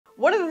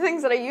One of the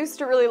things that I used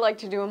to really like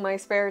to do in my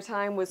spare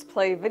time was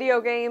play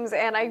video games,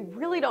 and I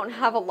really don't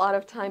have a lot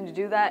of time to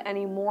do that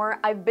anymore.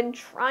 I've been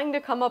trying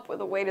to come up with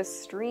a way to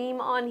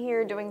stream on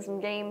here doing some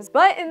games,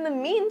 but in the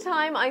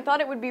meantime, I thought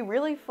it would be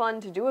really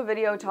fun to do a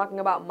video talking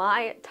about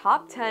my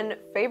top 10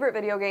 favorite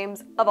video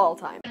games of all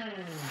time.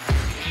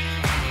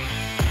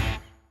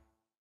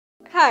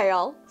 Hi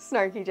y'all,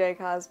 SnarkyJay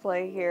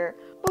cosplay here.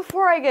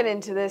 Before I get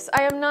into this,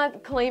 I am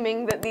not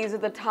claiming that these are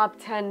the top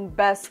 10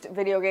 best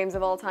video games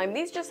of all time.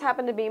 These just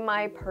happen to be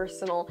my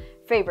personal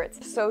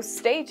favorites. So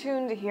stay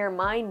tuned to hear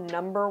my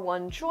number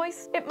one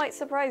choice. It might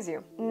surprise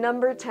you.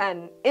 Number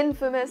 10,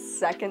 Infamous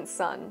Second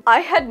Son. I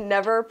had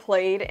never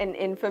played an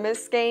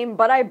Infamous game,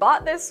 but I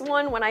bought this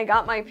one when I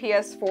got my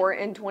PS4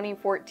 in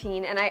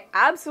 2014, and I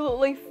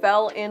absolutely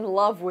fell in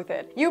love with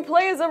it. You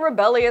play as a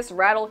rebellious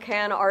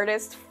rattle-can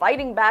artist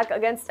fighting back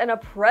against an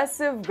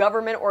oppressive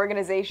government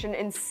organization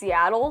in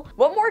Seattle.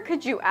 What more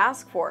could you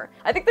ask for?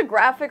 I think the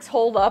graphics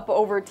hold up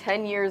over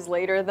 10 years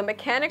later, the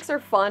mechanics are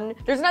fun,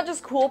 there's not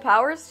just cool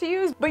powers to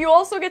use, but you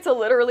also get to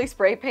literally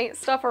spray paint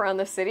stuff around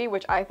the city,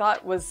 which I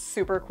thought was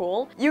super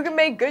cool. You can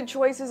make good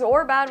choices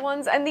or bad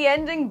ones, and the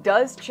ending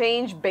does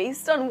change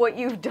based on what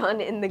you've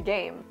done in the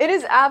game. It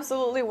is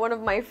absolutely one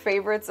of my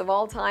favorites of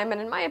all time,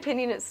 and in my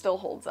opinion, it still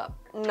holds up.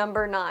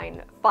 Number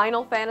 9,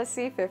 Final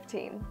Fantasy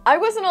 15. I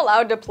wasn't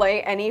allowed to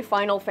play any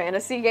Final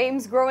Fantasy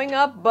games growing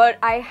up, but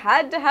I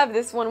had to have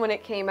this one when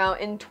it came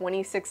out in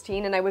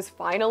 2016, and I was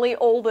finally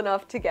old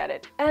enough to get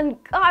it. And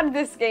god,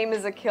 this game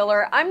is a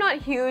killer. I'm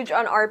not huge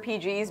on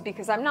RPGs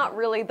because I'm not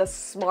really the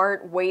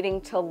smart waiting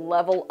to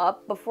level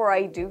up before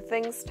I do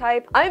things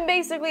type. I'm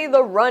basically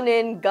the run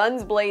in,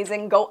 guns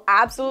blazing, go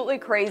absolutely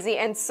crazy,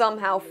 and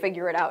somehow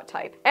figure it out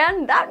type.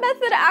 And that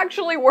method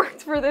actually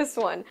worked for this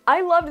one.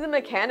 I loved the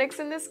mechanics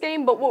in this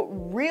game, but what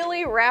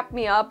really wrapped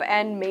me up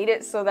and made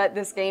it so that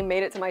this game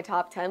made it to my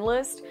top 10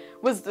 list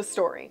was the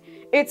story.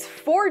 It's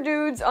 4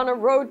 dudes on a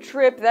road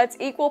trip that's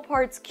equal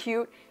parts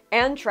cute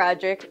and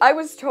tragic. I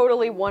was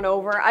totally won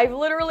over. I've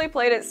literally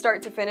played it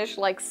start to finish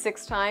like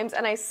 6 times,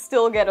 and I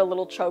still get a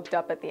little choked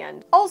up at the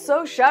end.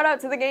 Also, shout out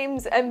to the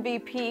game's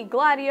MVP,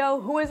 Gladio,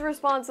 who is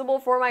responsible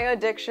for my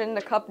addiction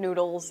to cup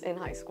noodles in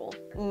high school.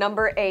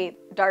 Number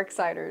 8,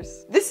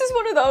 Darksiders. This is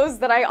one of those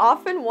that I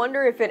often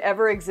wonder if it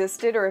ever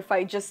existed or if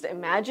I just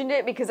imagined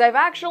it, because I've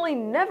actually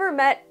never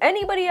met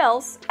anybody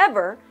else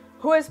ever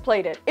who has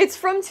played it. It's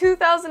from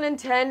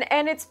 2010,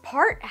 and it's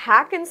part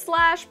hack and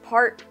slash,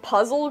 part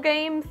puzzle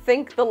game,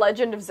 think The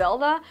Legend of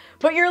Zelda,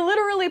 but you're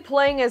literally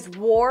playing as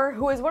War,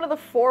 who is one of the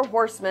 4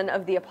 horsemen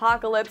of the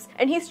apocalypse,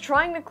 and he's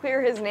trying to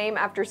clear his name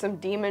after some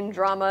demon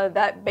drama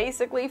that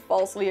basically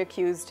falsely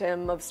accused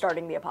him of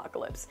starting the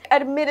apocalypse.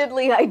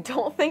 Admittedly, I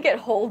don't think it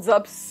holds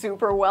up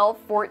super well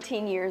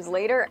 14 years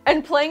later,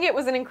 and playing it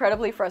was an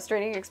incredibly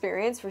frustrating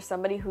experience for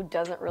somebody who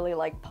doesn't really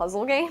like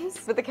puzzle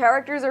games, but the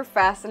characters are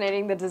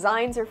fascinating, the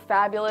designs are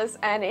fabulous,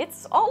 and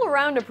it's all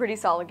around a pretty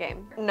solid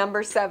game.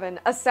 Number 7,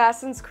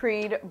 Assassin's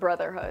Creed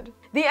Brotherhood.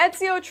 The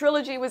Ezio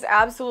trilogy was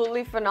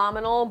absolutely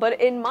phenomenal, but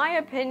in my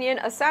opinion,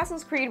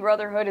 Assassin's Creed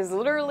Brotherhood is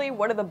literally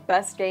one of the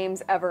best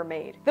games ever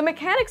made. The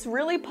mechanics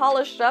really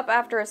polished up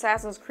after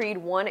Assassin's Creed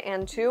 1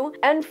 and 2,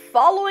 and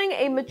following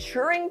a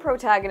maturing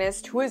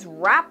protagonist who is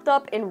wrapped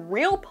up in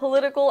real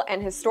political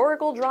and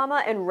historical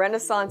drama in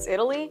Renaissance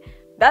Italy,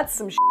 that's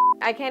some shit.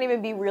 I can't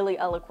even be really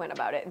eloquent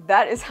about it.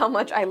 That is how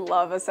much I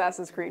love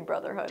Assassin's Creed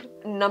Brotherhood.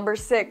 Number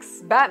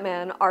 6,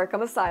 Batman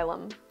Arkham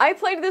Asylum. I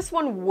played this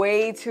one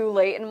way too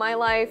late in my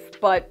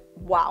life, but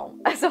wow.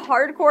 As a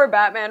hardcore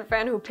Batman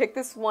fan who picked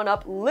this one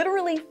up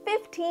literally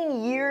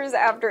 15 years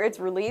after its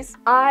release,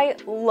 I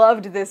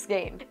loved this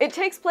game. It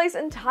takes place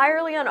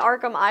entirely on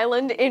Arkham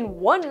Island in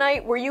one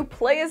night where you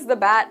play as the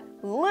Bat,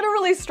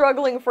 literally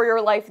struggling for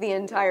your life the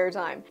entire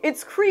time.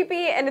 It's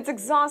creepy and it's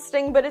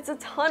exhausting, but it's a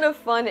ton of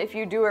fun if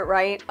you do it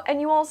right. And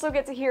you also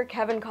get to hear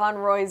Kevin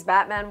Conroy's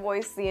Batman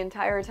voice the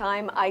entire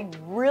time. I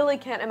really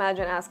can't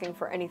imagine asking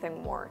for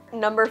anything more.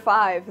 Number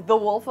 5, The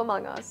Wolf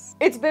Among Us.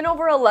 It's been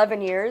over 11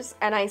 years,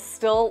 and I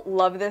still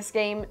love this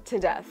game to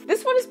death.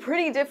 This one is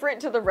pretty different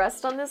to the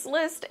rest on this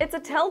list. It's a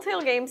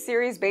Telltale game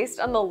series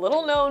based on the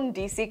little-known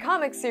DC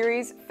Comics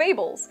series,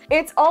 Fables.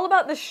 It's all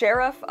about the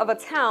sheriff of a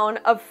town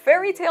of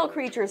fairy tale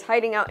creatures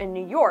hiding out in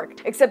New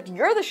York, except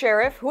you're the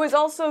sheriff who is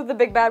also the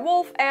big bad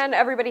wolf, and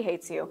everybody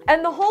hates you.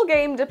 And the whole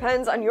game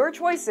depends on your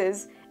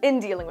choices in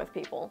dealing with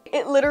people.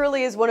 It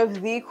literally is one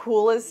of the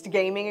coolest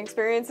gaming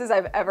experiences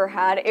I've ever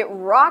had. It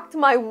rocked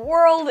my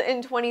world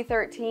in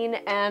 2013,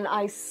 and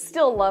I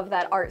still love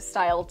that art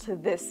style to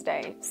this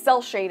day.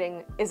 Cell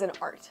shading is an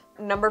art.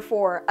 Number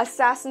 4,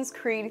 Assassin's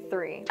Creed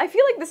 3. I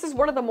feel like this is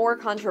one of the more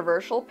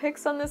controversial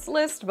picks on this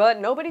list,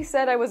 but nobody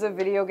said I was a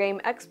video game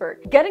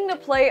expert. Getting to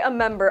play a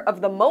member of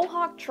the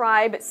Mohawk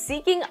tribe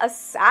seeking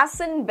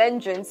assassin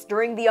vengeance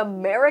during the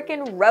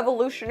American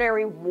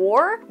Revolutionary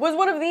War was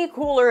one of the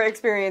cooler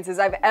experiences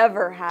I've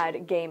ever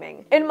had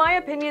gaming. In my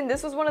opinion,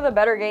 this was one of the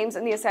better games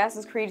in the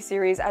Assassin's Creed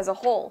series as a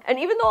whole. And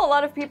even though a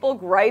lot of people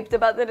griped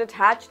about the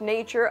detached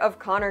nature of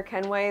Connor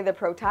Kenway, the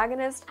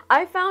protagonist,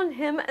 I found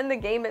him and the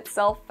game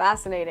itself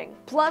fascinating.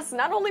 everything. Plus,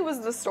 not only was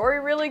the story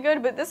really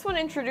good, but this one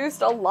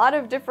introduced a lot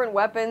of different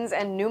weapons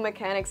and new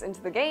mechanics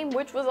into the game,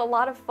 which was a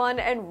lot of fun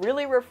and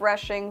really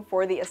refreshing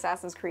for the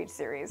Assassin's Creed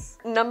series.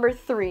 Number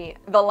 3,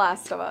 The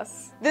Last of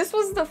Us. This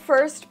was the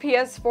first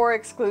PS4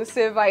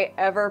 exclusive I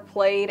ever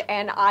played,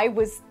 and I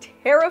was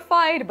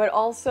terrified but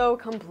also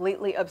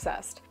completely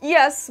obsessed.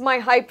 Yes, my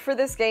hype for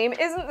this game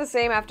isn't the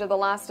same after The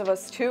Last of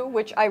Us 2,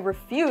 which I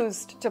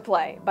refused to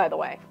play, by the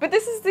way. But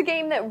this is the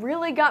game that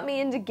really got me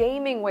into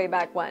gaming way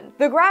back when.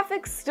 The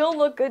graphics still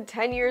look good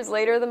 10 years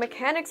later, the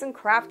mechanics and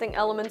crafting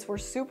elements were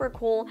super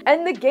cool,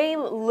 and the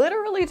game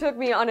literally took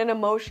me on an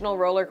emotional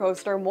roller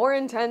coaster more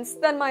intense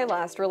than my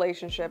last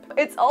relationship.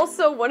 It's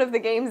also one of the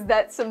games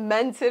that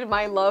cemented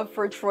my love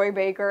for Troy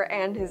Baker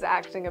and his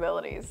acting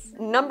abilities.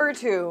 Number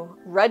 2,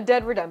 Red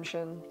Dead Redemption.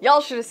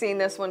 Y'all should have seen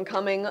this one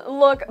coming.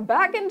 Look,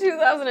 back in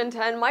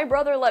 2010, my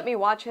brother let me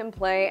watch him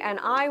play, and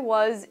I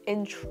was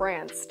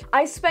entranced.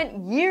 I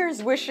spent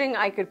years wishing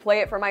I could play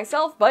it for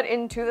myself, but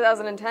in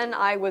 2010,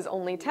 I was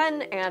only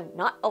 10 and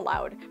not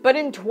allowed. But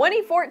in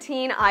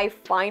 2014, I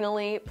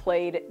finally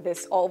played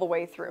this all the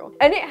way through.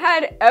 And it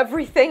had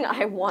everything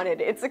I wanted.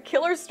 It's a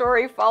killer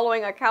story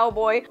following a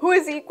cowboy who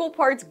is equal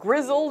parts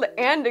grizzled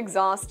and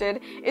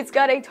exhausted. It's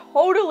got a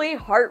totally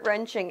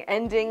heart-wrenching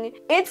ending.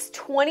 It's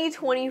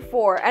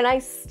 2024, and I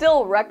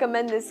still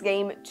recommend this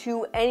game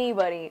to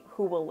anybody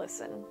who will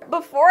listen.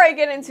 Before I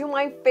get into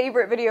my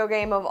favorite video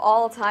game of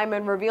all time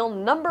and reveal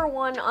number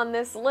 1 on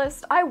this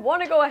list, I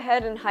want to go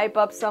ahead and hype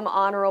up some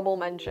honorable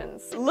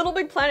mentions. Little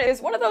Big Planet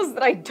is one of those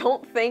that I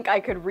don't think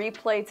I could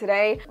replay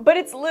today, but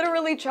it's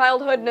literally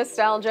childhood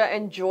nostalgia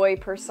and joy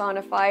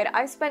personified.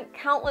 I spent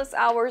countless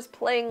hours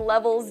playing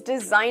levels,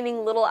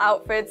 designing little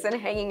outfits, and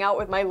hanging out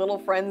with my little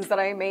friends that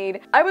I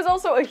made. I was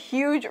also a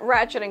huge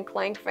Ratchet &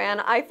 Clank fan.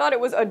 I thought it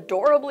was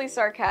adorably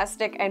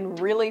sarcastic and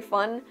really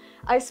fun.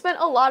 I spent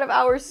a lot of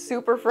hours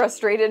super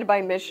frustrated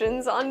by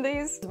missions on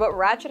these, but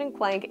Ratchet &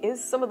 Clank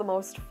is some of the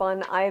most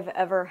fun I've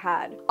ever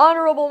had.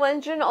 Honorable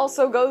mention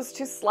also goes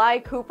to Sly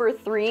Cooper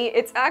 3.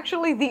 It's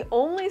actually the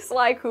only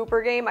Sly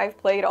Cooper game I've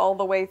played all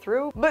the way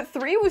through, but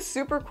 3 was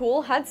super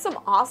cool, had some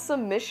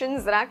awesome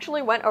missions that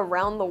actually went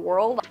around the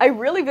world. I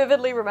really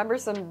vividly remember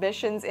some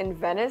missions in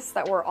Venice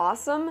that were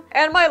awesome.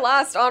 And my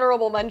last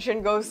honorable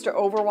mention goes to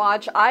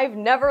Overwatch. I've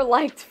never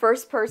liked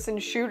first-person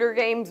shooter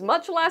games,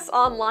 much less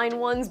online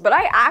ones, but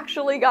I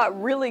actually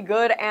got really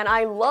good and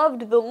I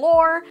loved the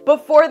lore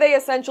before they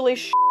essentially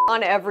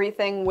on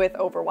everything with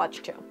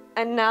Overwatch 2.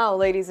 And now,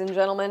 ladies and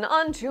gentlemen,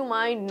 on to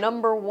my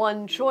number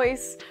 1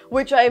 choice,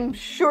 which I'm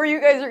sure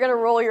you guys are gonna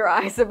roll your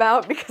eyes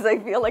about because I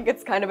feel like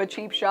it's kind of a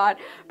cheap shot,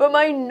 but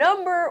my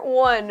number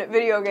 1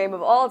 video game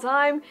of all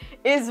time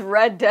is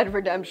Red Dead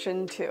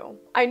Redemption 2.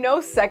 I know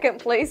second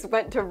place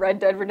went to Red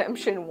Dead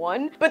Redemption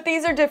 1, but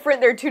these are different,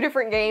 they're 2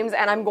 different games,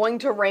 and I'm going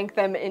to rank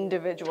them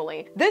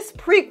individually. This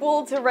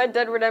prequel to Red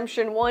Dead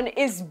Redemption 1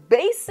 is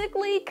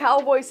basically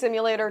Cowboy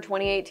Simulator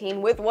 2018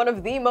 with one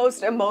of the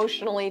most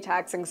emotionally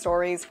taxing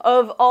stories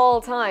of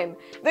all time.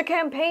 The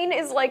campaign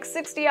is like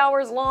 60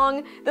 hours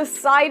long, the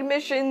side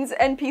missions,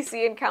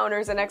 NPC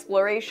encounters, and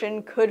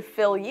exploration could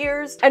fill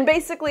years, and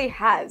basically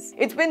has.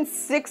 It's been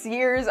 6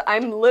 years,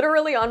 I'm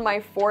literally on my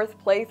 4th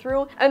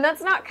playthrough, and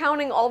that's not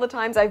counting all the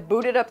times I've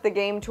booted up the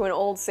game to an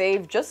old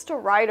save just to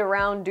ride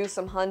around, do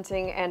some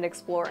hunting, and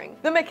exploring.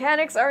 The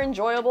mechanics are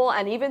enjoyable,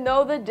 and even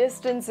though the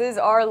distances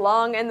are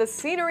long and the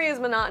scenery is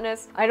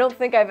monotonous, I don't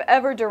think I've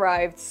ever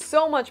derived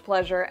so much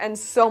pleasure and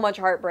so much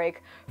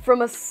heartbreak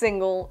from a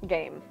single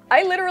game.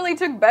 I literally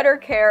took better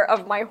care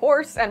of my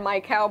horse and my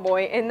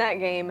cowboy in that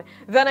game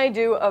than I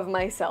do of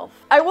myself.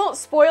 I won't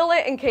spoil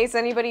it in case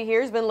anybody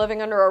here's been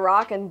living under a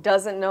rock and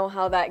doesn't know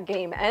how that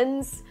game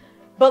ends,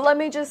 but let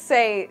me just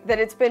say that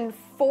it's been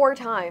 4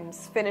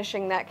 times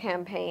finishing that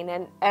campaign,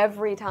 and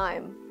every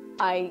time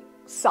I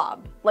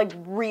sob, like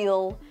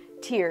real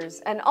tears.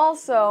 And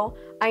also,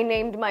 I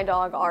named my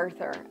dog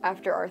Arthur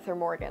after Arthur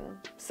Morgan,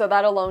 so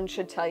that alone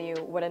should tell you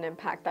what an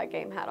impact that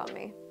game had on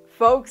me.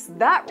 Folks,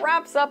 that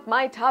wraps up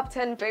my top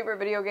 10 favorite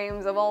video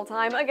games of all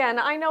time. Again,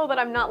 I know that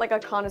I'm not like a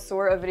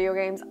connoisseur of video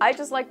games. I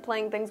just like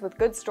playing things with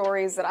good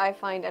stories that I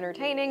find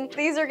entertaining.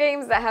 These are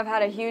games that have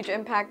had a huge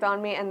impact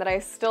on me and that I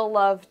still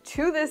love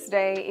to this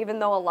day, even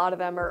though a lot of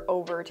them are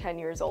over 10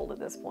 years old at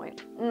this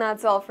point. And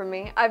that's all from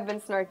me. I've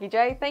been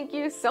SnarkyJay. Thank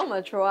you so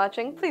much for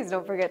watching. Please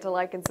don't forget to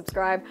like and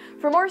subscribe.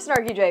 For more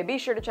SnarkyJay, be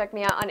sure to check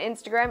me out on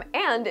Instagram,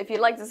 and if you'd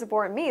like to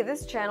support me,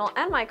 this channel,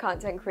 and my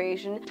content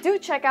creation, do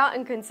check out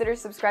and consider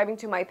subscribing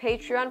to my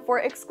Patreon for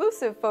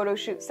exclusive photo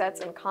shoot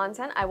sets and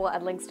content. I will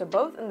add links to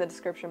both in the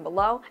description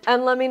below,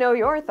 and let me know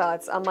your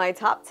thoughts on my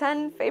top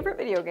 10 favorite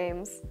video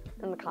games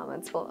in the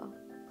comments below.